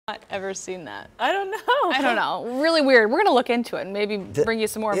Not ever seen that. I don't know. I don't know. Really weird. We're going to look into it and maybe bring you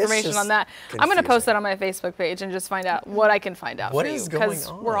some more information on that. I'm going to post that on my Facebook page and just find out what I can find out for you,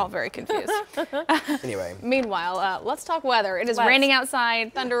 because we're all very confused. Anyway. Meanwhile, let's talk weather. It is raining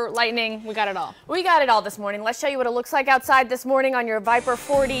outside, thunder, lightning. We got it all. We got it all this morning. Let's show you what it looks like outside this morning on your Viper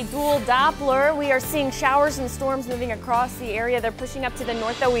 40 dual Doppler. We are seeing showers and storms moving across the area. They're pushing up to the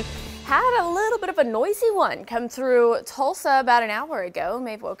north, though. We had a little bit of a noisy one come through Tulsa about an hour ago.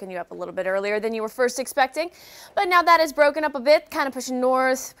 May have woken you up a little bit earlier than you were first expecting, but now that has broken up a bit, kind of pushing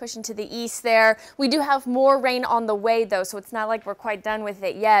north, pushing to the east there. We do have more rain on the way, though, so it's not like we're quite done with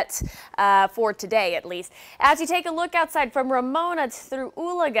it yet, for today at least. As you take a look outside from Ramona through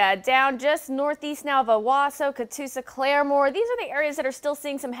Oologah, down just northeast now of Owasso, Catoosa, Claremore, these are the areas that are still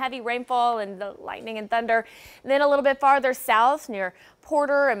seeing some heavy rainfall and the lightning and thunder. And then a little bit farther south near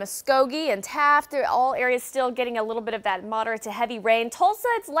Porter and Muskogee and Taft, all areas still getting a little bit of that moderate to heavy rain. Tulsa,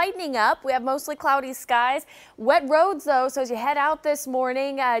 it's lightening up. We have mostly cloudy skies. Wet roads, though, so as you head out this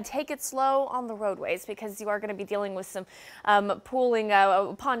morning, take it slow on the roadways, because you are going to be dealing with some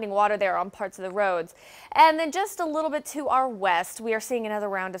ponding water there on parts of the roads. And then just a little bit to our west, we are seeing another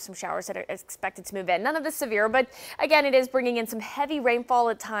round of some showers that are expected to move in. None of this severe, but again, it is bringing in some heavy rainfall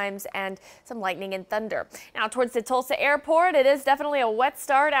at times and some lightning and thunder. Now, towards the Tulsa airport, it is definitely a wet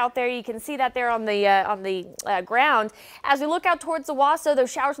start out there. You can see that there on the ground. As we look out towards Owasso, those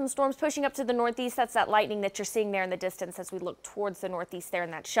showers and storms pushing up to the northeast. That's that lightning that you're seeing there in the distance as we look towards the northeast there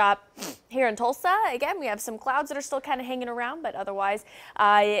in that shop. Here in Tulsa, again, we have some clouds that are still kind of hanging around, but otherwise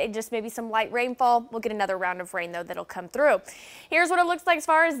just maybe some light rainfall. We'll get another round of rain, though, that'll come through. Here's what it looks like as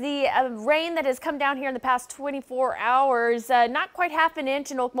far as the rain that has come down here in the past 24 hours. Not quite half an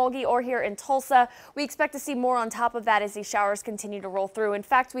inch in Okmulgee or here in Tulsa. We expect to see more on top of that as these showers continue to roll through. In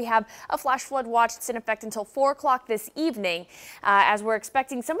fact, we have a flash flood watch that's in effect until 4 o'clock this evening, as we're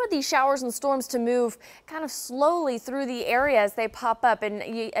expecting some of these showers and storms to move kind of slowly through the area as they pop up, and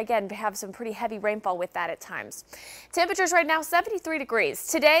you, again, have some pretty heavy rainfall with that at times. Temperatures right now 73 degrees.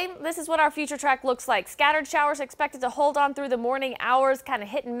 Today, this is what our future track looks like. Scattered showers expected to hold on through the morning hours, kind of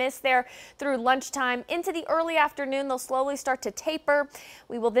hit and miss there through lunchtime. Into the early afternoon, they'll slowly start to taper.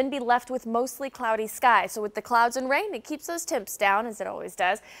 We will then be left with mostly cloudy skies. So with the clouds and rain, it keeps those temps down, as it always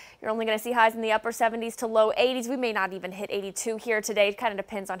does. You're only going to see highs in the upper 70s to low 80s. We may not even hit 82 here today. It kind of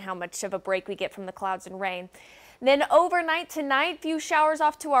depends on how much of a break we get from the clouds and rain. Then overnight tonight, few showers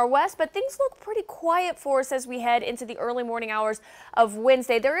off to our west, but things look pretty quiet for us as we head into the early morning hours of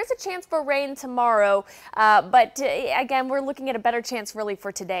Wednesday. There is a chance for rain tomorrow, but again, we're looking at a better chance really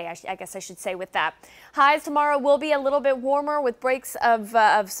for today, I guess I should say, with that. Highs tomorrow will be a little bit warmer with breaks of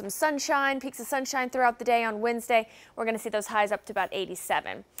some sunshine, peaks of sunshine throughout the day on Wednesday. We're going to see those highs up to about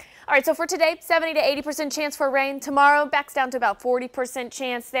 87. All right, so for today, 70 to 80% chance for rain. Tomorrow, backs down to about 40%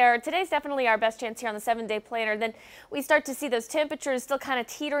 chance there. Today's definitely our best chance here on the 7-day planner. Then we start to see those temperatures still kind of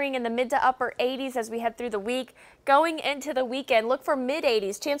teetering in the mid to upper 80s as we head through the week. Going into the weekend, look for mid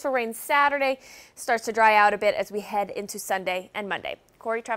 80s. Chance for rain Saturday. Starts to dry out a bit as we head into Sunday and Monday. Corey,